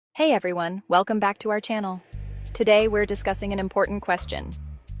Hey everyone, welcome back to our channel. Today we're discussing an important question.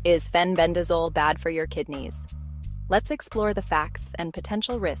 Is fenbendazole bad for your kidneys? Let's explore the facts and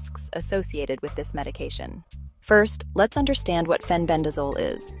potential risks associated with this medication. First, let's understand what fenbendazole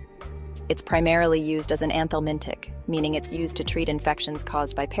is. It's primarily used as an anthelmintic, meaning it's used to treat infections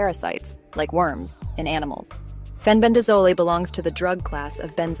caused by parasites, like worms, in animals. Fenbendazole belongs to the drug class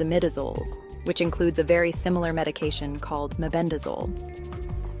of benzimidazoles, which includes a very similar medication called mebendazole.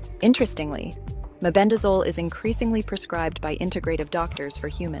 Interestingly, mebendazole is increasingly prescribed by integrative doctors for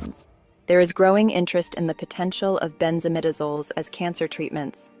humans. There is growing interest in the potential of benzimidazoles as cancer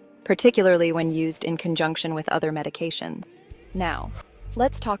treatments, particularly when used in conjunction with other medications. Now,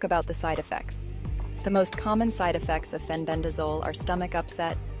 let's talk about the side effects. The most common side effects of fenbendazole are stomach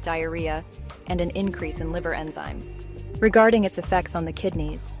upset, diarrhea, and an increase in liver enzymes. Regarding its effects on the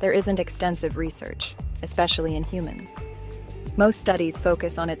kidneys, there isn't extensive research, especially in humans. Most studies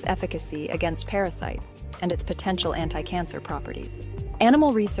focus on its efficacy against parasites and its potential anti-cancer properties.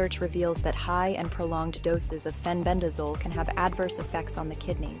 Animal research reveals that high and prolonged doses of fenbendazole can have adverse effects on the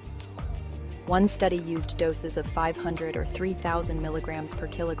kidneys. One study used doses of 500 or 3,000 milligrams per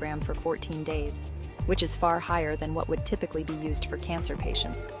kilogram for 14 days, which is far higher than what would typically be used for cancer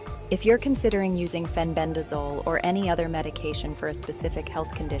patients. If you're considering using fenbendazole or any other medication for a specific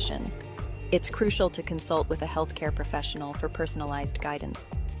health condition, it's crucial to consult with a healthcare professional for personalized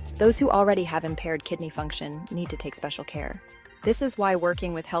guidance. Those who already have impaired kidney function need to take special care. This is why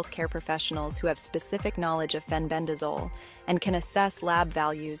working with healthcare professionals who have specific knowledge of fenbendazole and can assess lab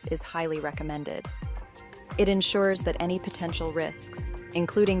values is highly recommended. It ensures that any potential risks,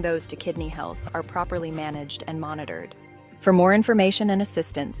 including those to kidney health, are properly managed and monitored. For more information and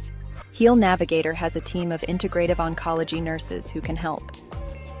assistance, Heal Navigator has a team of integrative oncology nurses who can help.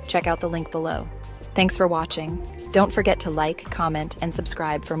 Check out the link below. Thanks for watching. Don't forget to like, comment, and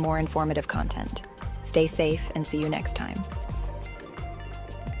subscribe for more informative content. Stay safe and see you next time.